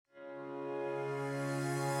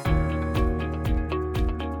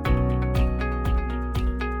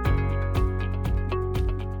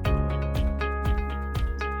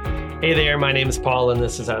Hey there, my name is Paul, and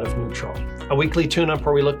this is Out of Neutral, a weekly tune-up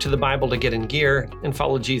where we look to the Bible to get in gear and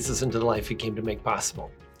follow Jesus into the life he came to make possible.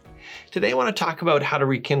 Today I want to talk about how to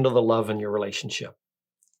rekindle the love in your relationship.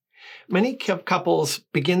 Many couples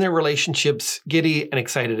begin their relationships giddy and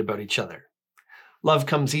excited about each other. Love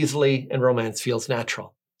comes easily and romance feels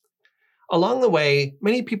natural. Along the way,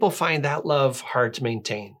 many people find that love hard to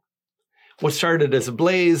maintain. What started as a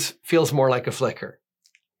blaze feels more like a flicker.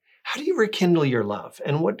 How do you rekindle your love,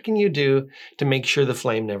 and what can you do to make sure the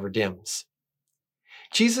flame never dims?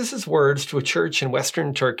 Jesus' words to a church in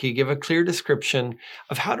Western Turkey give a clear description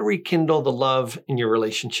of how to rekindle the love in your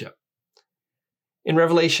relationship. In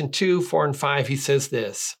Revelation 2, 4, and 5, he says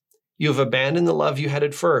this, "You have abandoned the love you had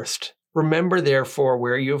at first. Remember, therefore,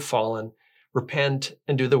 where you have fallen. Repent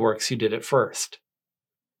and do the works you did at first."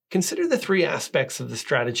 Consider the three aspects of the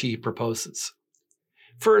strategy he proposes.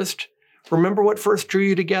 First, remember what first drew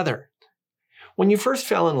you together. When you first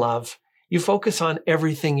fell in love, you focus on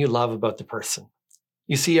everything you love about the person.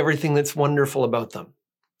 You see everything that's wonderful about them.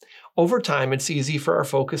 Over time, it's easy for our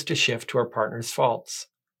focus to shift to our partner's faults.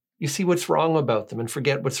 You see what's wrong about them and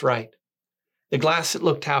forget what's right. The glass that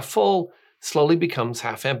looked half full slowly becomes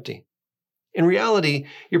half empty. In reality,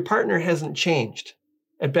 your partner hasn't changed.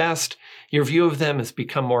 At best, your view of them has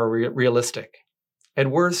become more realistic.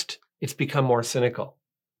 At worst, it's become more cynical.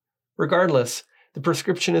 Regardless, the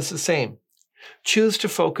prescription is the same. Choose to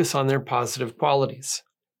focus on their positive qualities.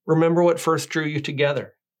 Remember what first drew you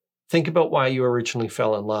together. Think about why you originally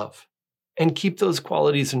fell in love. And keep those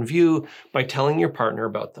qualities in view by telling your partner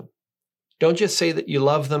about them. Don't just say that you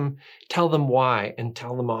love them, tell them why, and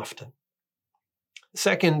tell them often.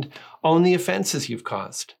 Second, own the offenses you've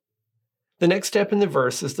caused. The next step in the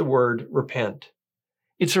verse is the word repent.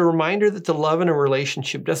 It's a reminder that the love in a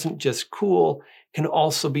relationship doesn't just cool, it can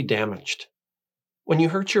also be damaged. When you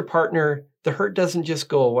hurt your partner, the hurt doesn't just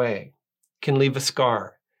go away. It can leave a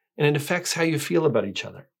scar, and it affects how you feel about each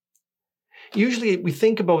other. Usually we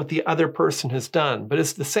think about what the other person has done, but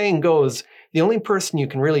as the saying goes, the only person you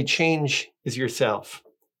can really change is yourself.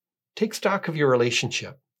 Take stock of your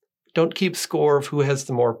relationship. Don't keep score of who has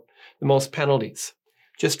the most penalties.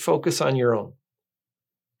 Just focus on your own.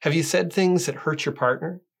 Have you said things that hurt your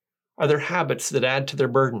partner? Are there habits that add to their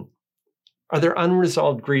burden? Are there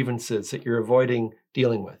unresolved grievances that you're avoiding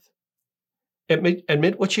dealing with?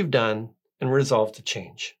 Admit what you've done and resolve to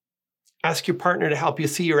change. Ask your partner to help you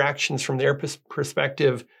see your actions from their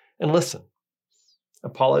perspective and listen.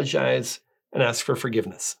 Apologize and ask for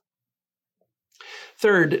forgiveness.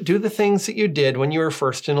 Third, do the things that you did when you were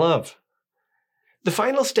first in love. The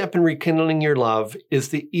final step in rekindling your love is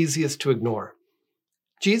the easiest to ignore.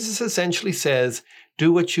 Jesus essentially says,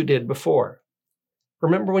 do what you did before.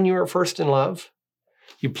 Remember when you were first in love?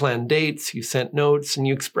 You planned dates, you sent notes, and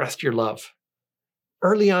you expressed your love.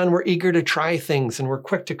 Early on, we're eager to try things and we're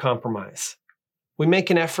quick to compromise. We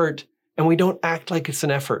make an effort and we don't act like it's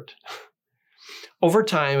an effort. Over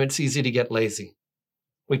time, it's easy to get lazy.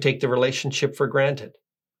 We take the relationship for granted.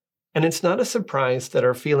 And it's not a surprise that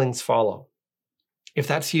our feelings follow. If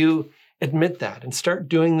that's you, admit that and start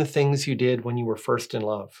doing the things you did when you were first in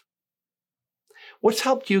love. What's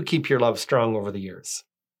helped you keep your love strong over the years?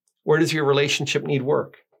 Where does your relationship need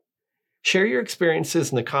work? Share your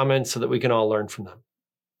experiences in the comments so that we can all learn from them.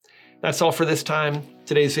 That's all for this time.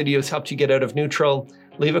 Today's video has helped you get out of neutral.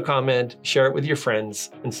 Leave a comment, share it with your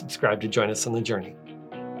friends, and subscribe to join us on the journey.